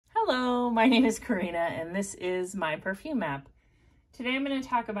Hello, my name is Karina and this is my perfume map. Today I'm going to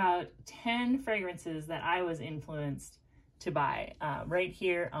talk about 10 fragrances that I was influenced to buy right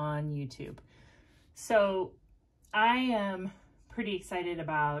here on YouTube. So I am pretty excited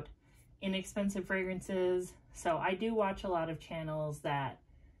about inexpensive fragrances. So I do watch a lot of channels that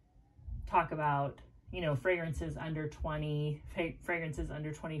talk about, you know, fragrances under 20, fragrances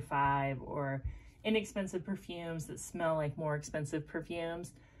under 25, or inexpensive perfumes that smell like more expensive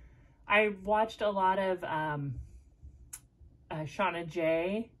perfumes. I've watched a lot of Shauna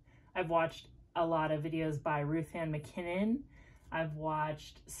J. I've watched a lot of videos by Ruth Ann McKinnon. I've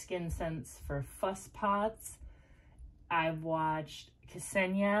watched Skin Scents for Fuss Pots. I've watched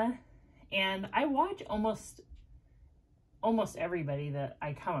Ksenia, and I watch almost everybody that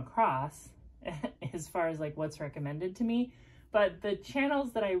I come across as far as like what's recommended to me. But the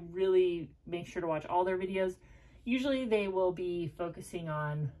channels that I really make sure to watch all their videos, usually they will be focusing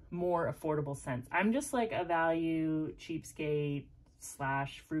on more affordable scents. I'm just like a value cheapskate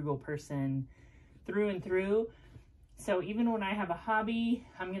 / frugal person through and through. So even when I have a hobby,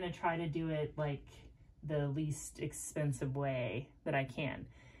 I'm going to try to do it like the least expensive way that I can.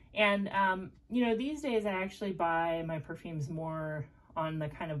 And, you know, these days I actually buy my perfumes more on the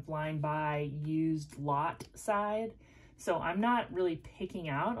kind of blind buy used lot side. So I'm not really picking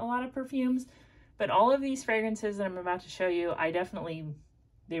out a lot of perfumes, but all of these fragrances that I'm about to show you,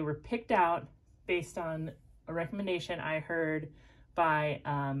 they were picked out based on a recommendation I heard by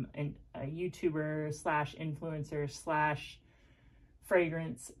a YouTuber / influencer /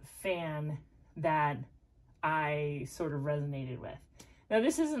 fragrance fan that I sort of resonated with. Now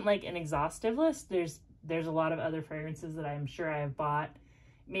this isn't like an exhaustive list. There's a lot of other fragrances that I'm sure I have bought,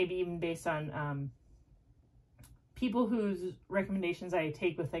 maybe even based on people whose recommendations I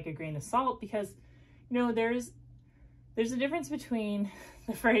take with like a grain of salt, because you know there's a difference between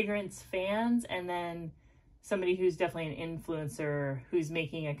the fragrance fans and then somebody who's definitely an influencer who's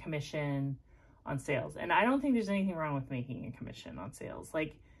making a commission on sales. And I don't think there's anything wrong with making a commission on sales.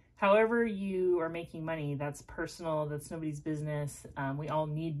 Like however you are making money, that's personal, that's nobody's business. We all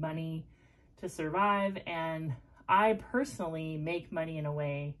need money to survive, and I personally make money in a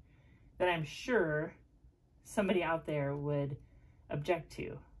way that I'm sure somebody out there would object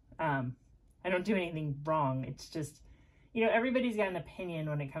to. I don't do anything wrong. It's just, you know, everybody's got an opinion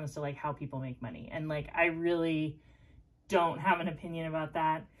when it comes to like how people make money. And like, I really don't have an opinion about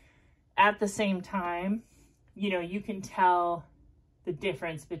that. At the same time, you know, you can tell the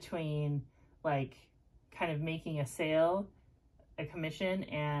difference between like kind of making a sale, a commission,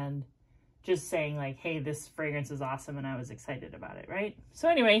 and just saying like, hey, this fragrance is awesome and I was excited about it, right? So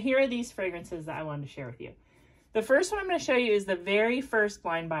anyway, here are these fragrances that I wanted to share with you. The first one I'm going to show you is the very first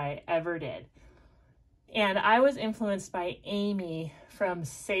blind buy I ever did. And I was influenced by Amy from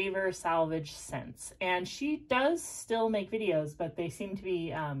Savor Salvage Scents. And she does still make videos, but they seem to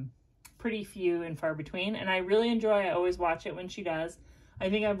be pretty few and far between. And I really enjoy, I always watch it when she does. I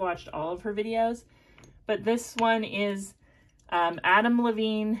think I've watched all of her videos. But this one is Adam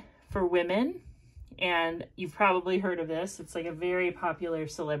Levine for women. And you've probably heard of this. It's like a very popular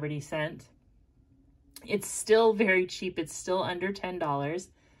celebrity scent. It's still very cheap. It's still under $10.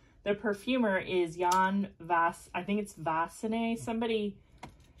 The perfumer is Jan Vas, I think it's Vasené. Somebody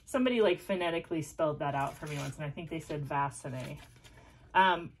like phonetically spelled that out for me once, and I think they said Vasené.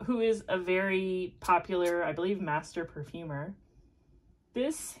 Who is a very popular, I believe, master perfumer.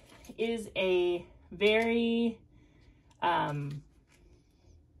 This is a very, kind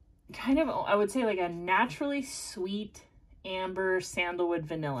of, I would say like a naturally sweet amber sandalwood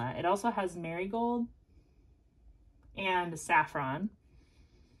vanilla. It also has marigold and saffron.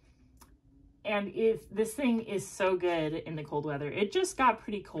 And this thing is so good in the cold weather. It just got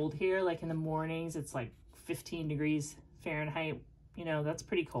pretty cold here. Like in the mornings, it's like 15 degrees Fahrenheit. You know, that's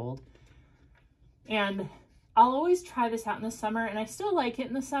pretty cold. And I'll always try this out in the summer, and I still like it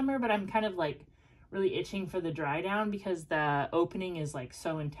in the summer, but I'm kind of like really itching for the dry down because the opening is like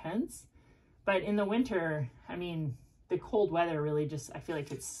so intense. But in the winter, I mean, the cold weather really just, I feel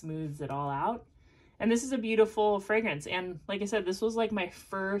like it smooths it all out. And this is a beautiful fragrance. And like I said, this was like my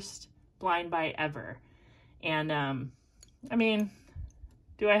first blind buy ever. And I mean,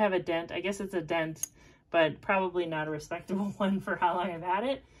 do I have a dent? I guess it's a dent, but probably not a respectable one for how long I've had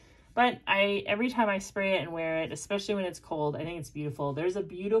it. But every time I spray it and wear it, especially when it's cold, I think it's beautiful. There's a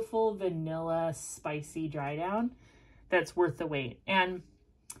beautiful vanilla spicy dry down that's worth the wait. And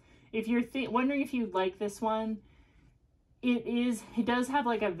if you're wondering if you like this one, it does have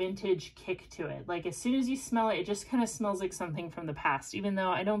like a vintage kick to it. Like as soon as you smell it, it just kind of smells like something from the past, even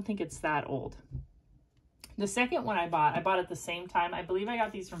though I don't think it's that old. The second one I bought at the same time. I believe I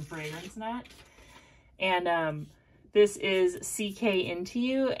got these from Fragrance Net. And this is CK Into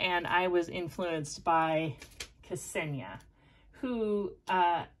You, and I was influenced by Ksenia, who,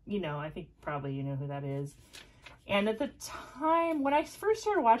 you know, I think probably you know who that is. And at the time, when I first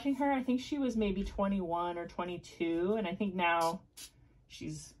started watching her, I think she was maybe 21 or 22. And I think now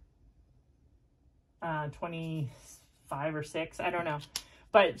she's 25 or 6. I don't know.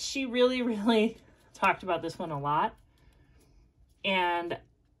 But she really, really talked about this one a lot. And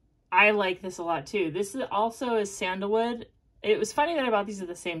I like this a lot too. This is also is sandalwood. It was funny that I bought these at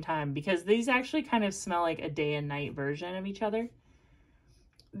the same time because these actually kind of smell like a day and night version of each other.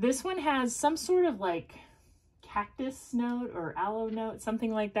 This one has some sort of like cactus note or aloe note,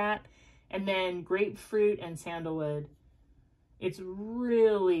 something like that. And then grapefruit and sandalwood. It's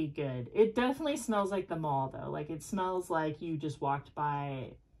really good. It definitely smells like the mall though. Like it smells like you just walked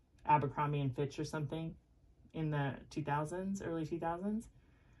by Abercrombie and Fitch or something in the 2000s, early 2000s.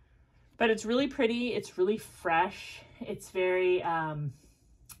 But it's really pretty. It's really fresh. It's very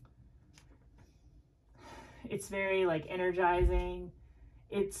like energizing.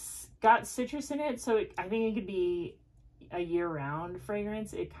 It's got citrus in it, so I think it could be a year-round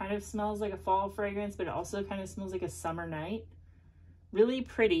fragrance. It kind of smells like a fall fragrance, but it also kind of smells like a summer night. Really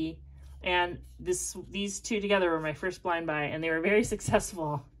pretty. And these two together were my first blind buy, and they were very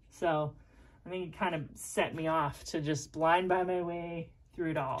successful. So I think it kind of set me off to just blind buy my way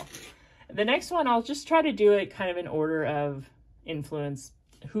through it all. The next one, I'll just try to do it kind of in order of influence,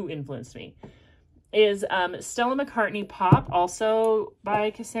 who influenced me, is Stella McCartney Pop, also by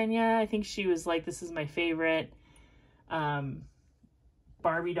Ksenia. I think she was like, this is my favorite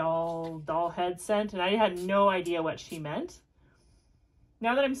Barbie doll head scent, and I had no idea what she meant.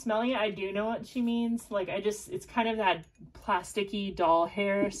 Now that I'm smelling it, I do know what she means. Like, it's kind of that plasticky doll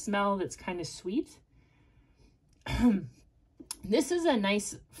hair smell that's kind of sweet. This is a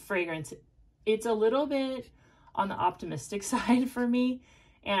nice fragrance. It's a little bit on the optimistic side for me.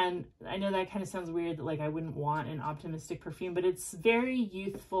 And I know that kind of sounds weird, that like I wouldn't want an optimistic perfume, but it's very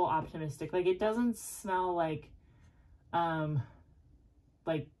youthful optimistic. Like it doesn't smell like a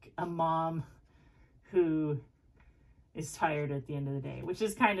mom who is tired at the end of the day, which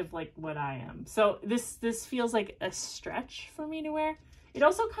is kind of like what I am. So this feels like a stretch for me to wear. It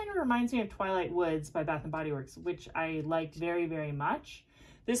also kind of reminds me of Twilight Woods by Bath & Body Works, which I liked very, very much.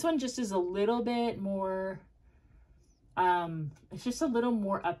 This one just is a little bit more, it's just a little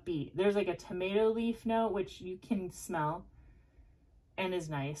more upbeat. There's like a tomato leaf note, which you can smell and is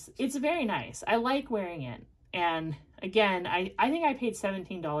nice. It's very nice. I like wearing it. And again, I think I paid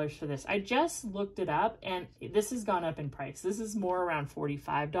 $17 for this. I just looked it up and this has gone up in price. This is more around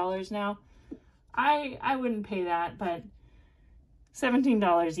 $45 now. I wouldn't pay that, but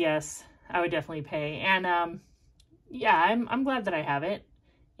 $17, yes, I would definitely pay. And yeah, I'm glad that I have it.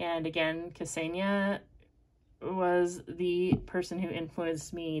 And again, Ksenia was the person who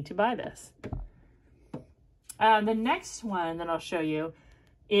influenced me to buy this. The next one that I'll show you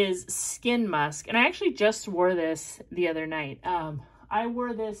is Skin Musk. And I actually just wore this the other night. I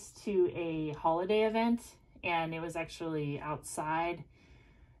wore this to a holiday event and it was actually outside.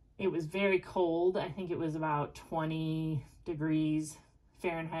 It was very cold. I think it was about 20 degrees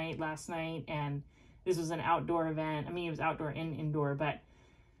Fahrenheit last night. And this was an outdoor event. I mean, it was outdoor and indoor, but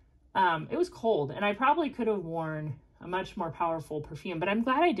it was cold. And I probably could have worn a much more powerful perfume, but I'm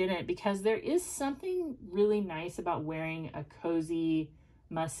glad I didn't, because there is something really nice about wearing a cozy,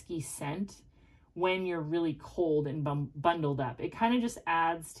 musky scent when you're really cold and bundled up. It kind of just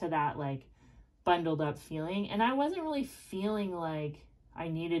adds to that like bundled up feeling. And I wasn't really feeling like I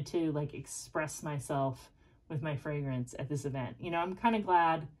needed to like express myself with my fragrance at this event. You know, I'm kind of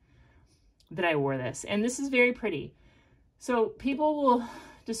glad that I wore this. And this is very pretty. So people will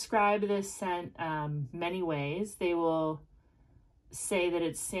describe this scent many ways. They will say that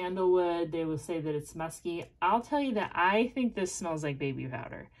it's sandalwood. They will say that it's musky. I'll tell you that I think this smells like baby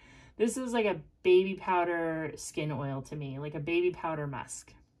powder. This is like a baby powder skin oil to me, like a baby powder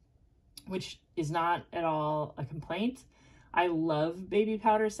musk, which is not at all a complaint. I love baby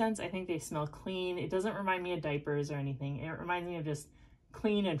powder scents. I think they smell clean. It doesn't remind me of diapers or anything. It reminds me of just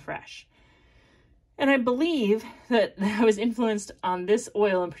clean and fresh. And I believe that I was influenced on this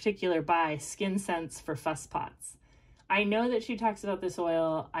oil in particular by Skin Scents for Fuss Pots. I know that she talks about this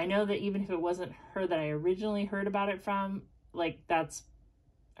oil. I know that even if it wasn't her that I originally heard about it from, like that's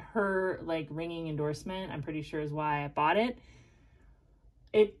her like ringing endorsement, I'm pretty sure is why I bought it.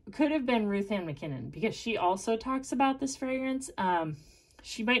 It could have been Ruth Ann McKinnon because she also talks about this fragrance.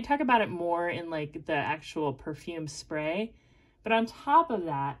 She might talk about it more in like the actual perfume spray. But on top of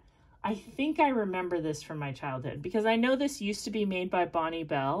that, I think I remember this from my childhood because I know this used to be made by Bonnie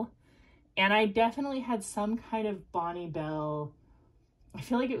Bell, and I definitely had some kind of Bonnie Bell. I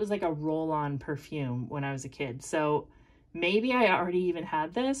feel like it was like a roll-on perfume when I was a kid. So maybe I already even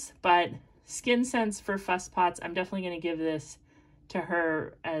had this, but Skin Sense for Fuss Pots, I'm definitely going to give this to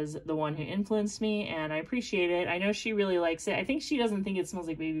her as the one who influenced me, and I appreciate it. I know she really likes it. I think she doesn't think it smells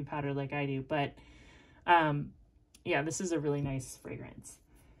like baby powder like I do, but yeah, this is a really nice fragrance.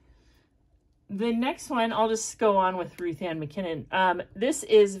 The next one, I'll just go on with Ruth Ann McKinnon. This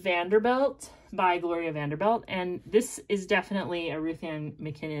is Vanderbilt by Gloria Vanderbilt, and this is definitely a Ruth Ann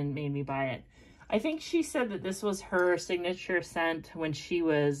McKinnon made me buy it. I think she said that this was her signature scent when she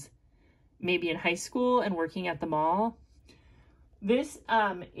was maybe in high school and working at the mall. This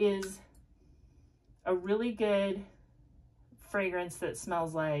is a really good fragrance that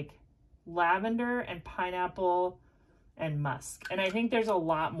smells like lavender and pineapple and musk. And I think there's a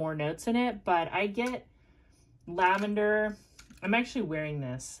lot more notes in it, but I get lavender. I'm actually wearing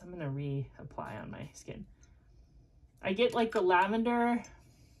this. I'm going to reapply on my skin. I get like the lavender,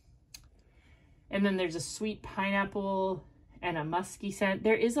 and then there's a sweet pineapple and a musky scent.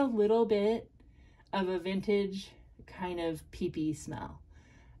 There is a little bit of a vintage kind of pee-pee smell.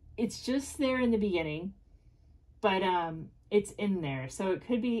 It's just there in the beginning, but it's in there. So it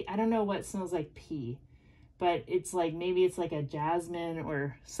could be, I don't know what smells like pee, but it's like, maybe it's like a jasmine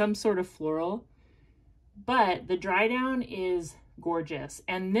or some sort of floral. But the dry down is gorgeous.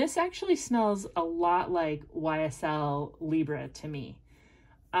 And this actually smells a lot like YSL Libra to me.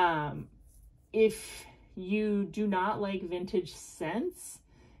 If you do not like vintage scents,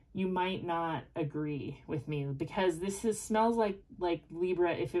 you might not agree with me, because this smells like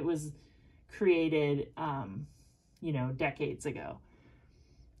Libra if it was created, you know, decades ago.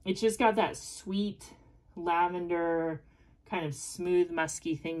 It's just got that sweet lavender kind of smooth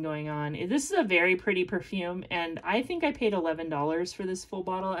musky thing going on. This is a very pretty perfume, and I think I paid $11 for this full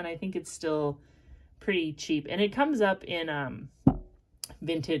bottle, and I think it's still pretty cheap. And it comes up in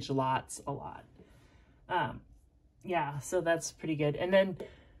vintage lots a lot. Yeah, so that's pretty good. And then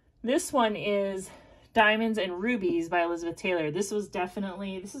this one is Diamonds and Rubies by Elizabeth Taylor. This was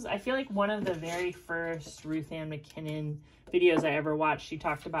definitely, I feel like one of the very first Ruth Ann McKinnon videos I ever watched. She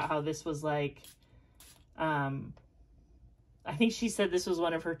talked about how this was like, I think she said this was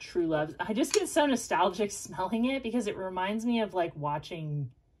one of her true loves. I just get so nostalgic smelling it because it reminds me of like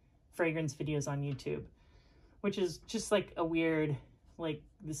watching fragrance videos on YouTube, which is just like a weird, like,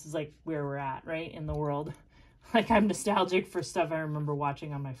 this is like where we're at, right, in the world. Like, I'm nostalgic for stuff I remember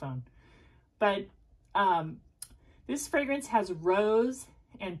watching on my phone. But this fragrance has rose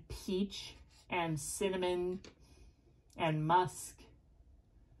and peach and cinnamon and musk.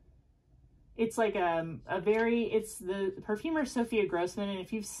 It's like it's the perfumer Sophia Grossman, and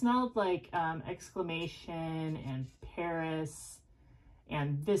if you've smelled like Exclamation and Paris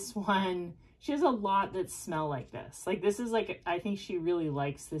and this one, she has a lot that smell like this. Like, this is like, I think she really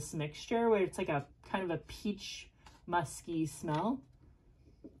likes this mixture where it's like a kind of a peach musky smell.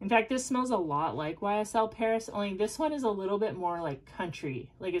 In fact, this smells a lot like YSL Paris, only this one is a little bit more like country.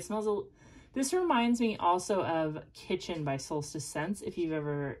 Like, it smells this reminds me also of Kitchen by Solstice Scents, if you've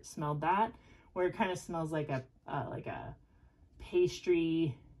ever smelled that, where it kind of smells like a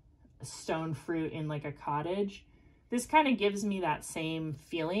pastry stone fruit in like a cottage. This kind of gives me that same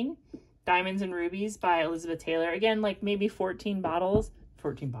feeling. Diamonds and Rubies by Elizabeth Taylor. Again, like maybe 14 bottles.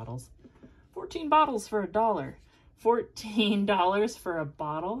 14 bottles for $1. $14 for a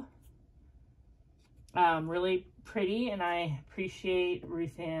bottle. Really pretty, and I appreciate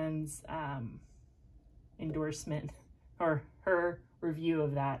Ruth Ann's endorsement, or her review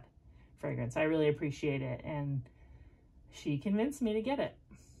of that fragrance. I really appreciate it, and she convinced me to get it.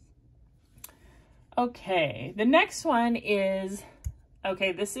 Okay, the next one is,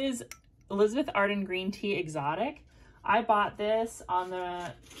 okay, this is Elizabeth Arden Green Tea Exotic. I bought this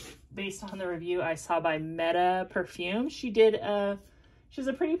based on the review I saw by Meta Perfume. She has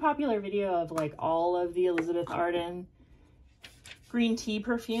a pretty popular video of like all of the Elizabeth Arden green tea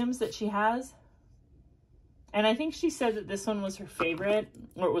perfumes that she has. And I think she said that this one was her favorite,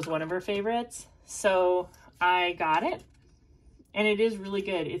 or it was one of her favorites. So I got it, and it is really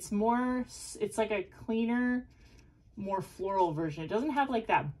good. It's like a cleaner, more floral version. It doesn't have like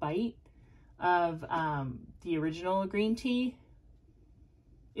that bite of the original green tea.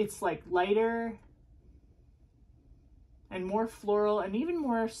 It's like lighter and more floral and even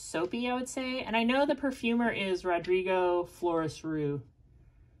more soapy, I would say. And I know the perfumer is Rodrigo Flores Rue,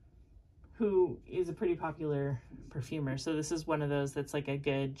 who is a pretty popular perfumer. So this is one of those that's like a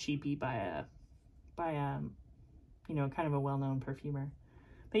good cheapie by you know, kind of a well-known perfumer.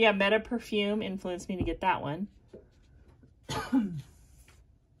 But yeah, Meta Perfume influenced me to get that one.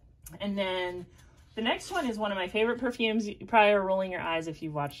 And then the next one is one of my favorite perfumes. You probably are rolling your eyes if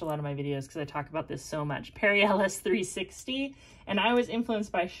you've watched a lot of my videos because I talk about this so much. Ellis 360. And I was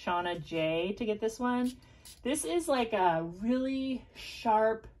influenced by Shauna J to get this one. This is like a really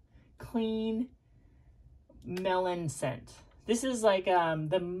sharp, clean melon scent. This is like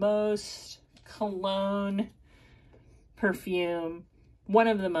the most cologne perfume, one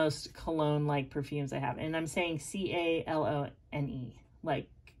of the most cologne-like perfumes I have. And I'm saying C-A-L-O-N-E, like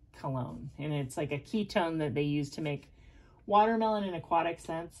cologne. And it's like a ketone that they use to make watermelon and aquatic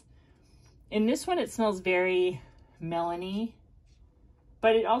scents. In this one, it smells very melony,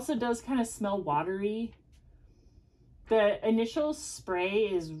 but it also does kind of smell watery. The initial spray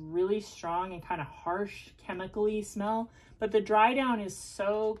is really strong and kind of harsh, chemically smell, but the dry down is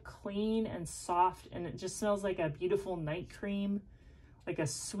so clean and soft, and it just smells like a beautiful night cream, like a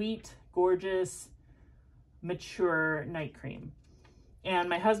sweet, gorgeous, mature night cream. And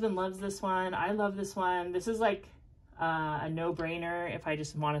my husband loves this one. I love this one. This is like a no-brainer if I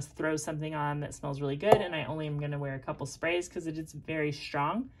just want to throw something on that smells really good, and I only am going to wear a couple sprays because it is very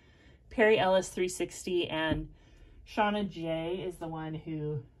strong. Ellis 360, and Shauna J is the one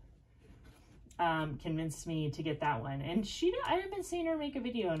who convinced me to get that one. And I haven't seen her make a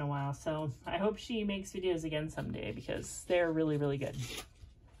video in a while, so I hope she makes videos again someday because they're really, really good.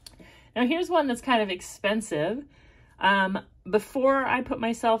 Now here's one that's kind of expensive. Before I put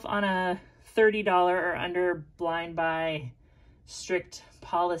myself on a $30 or under blind buy strict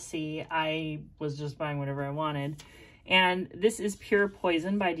policy, I was just buying whatever I wanted. And this is Pure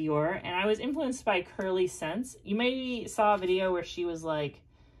Poison by Dior. And I was influenced by Curly Scents. You maybe saw a video where she was like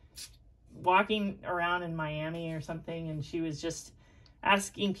walking around in Miami or something, and she was just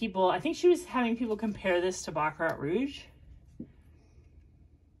asking people, I think she was having people compare this to Baccarat Rouge.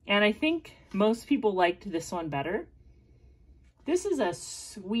 And I think most people liked this one better. This is a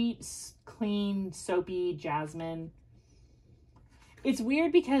sweet, clean, soapy jasmine. It's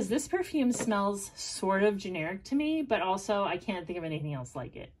weird because this perfume smells sort of generic to me, but also I can't think of anything else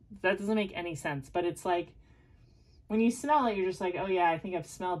like it. That doesn't make any sense, but it's like, when you smell it, you're just like, oh yeah, I think I've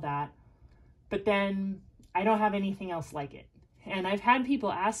smelled that. But then I don't have anything else like it. And I've had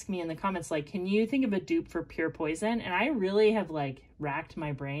people ask me in the comments, like, can you think of a dupe for Pure Poison? And I really have like racked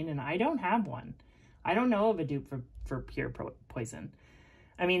my brain and I don't have one. I don't know of a dupe for Pure Poison.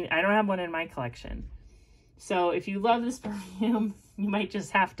 I mean, I don't have one in my collection. So if you love this perfume, you might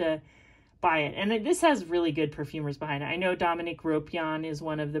just have to buy it. And this has really good perfumers behind it. I know Dominique Ropion is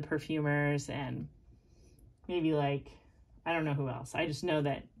one of the perfumers, and maybe like, I don't know who else. I just know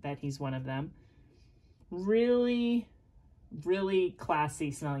that he's one of them. Really, really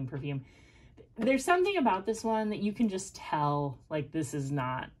classy smelling perfume. There's something about this one that you can just tell, like, this is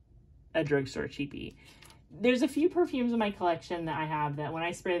not a drugstore cheapie. There's a few perfumes in my collection that I have that when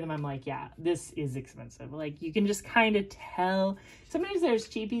I spray them, I'm like, yeah, this is expensive. Like, you can just kind of tell. Sometimes there's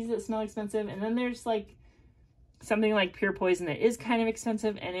cheapies that smell expensive, and then there's like something like Pure Poison that is kind of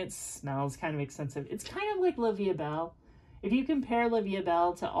expensive and it smells kind of expensive. It's kind of like La Vie Belle. If you compare La Vie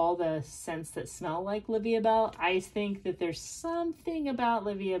Belle to all the scents that smell like La Vie Belle, I think that there's something about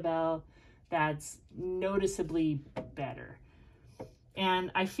La Vie Belle that's noticeably better.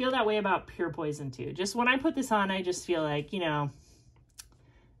 And I feel that way about Pure Poison too. Just when I put this on, I just feel like, you know,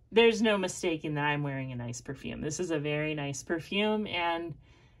 there's no mistaking that I'm wearing a nice perfume. This is a very nice perfume, and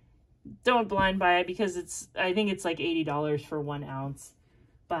don't blind buy it because I think it's like $80 for 1 ounce.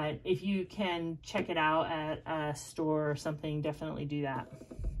 But if you can check it out at a store or something, definitely do that.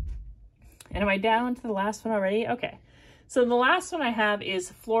 And am I down to the last one already? Okay. So the last one I have is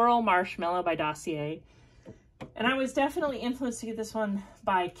Floral Marshmallow by Dossier. And I was definitely influenced to get this one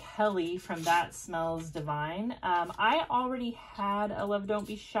by Kelly from That Smells Divine. I already had a Love Don't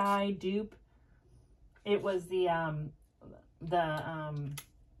Be Shy dupe. It was the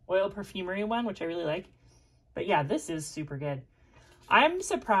oil perfumery one, which I really like. But yeah, this is super good. I'm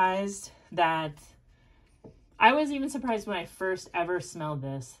surprised that, I was even surprised when I first ever smelled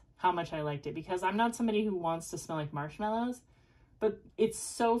this, how much I liked it, because I'm not somebody who wants to smell like marshmallows, but it's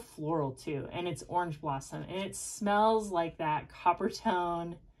so floral too, and it's orange blossom, and it smells like that copper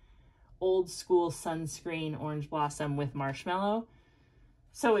tone, old school sunscreen orange blossom with marshmallow.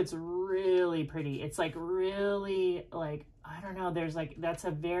 So it's really pretty. It's like really, like, I don't know, there's like, that's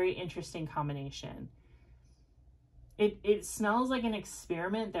a very interesting combination. It smells like an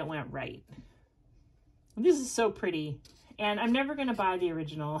experiment that went right. This is so pretty. And I'm never going to buy the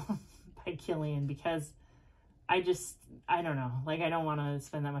original by Kilian because I don't know. Like, I don't want to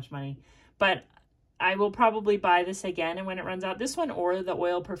spend that much money. But I will probably buy this again and when it runs out. This one or the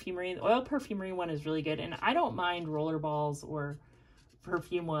oil perfumery. The oil perfumery one is really good. And I don't mind roller balls or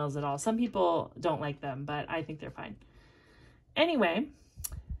perfume oils at all. Some people don't like them, but I think they're fine. Anyway,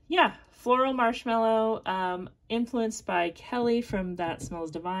 yeah, Floral Marshmallow, influenced by Kelly from That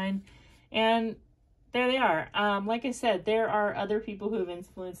Smells Divine. And there they are. Like I said, there are other people who have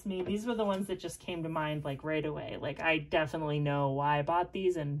influenced me. These were the ones that just came to mind like right away. Like I definitely know why I bought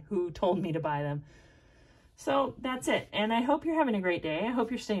these and who told me to buy them. So that's it. And I hope you're having a great day. I hope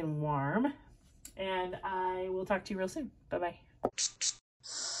you're staying warm. And I will talk to you real soon. Bye-bye.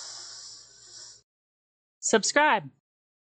 Subscribe.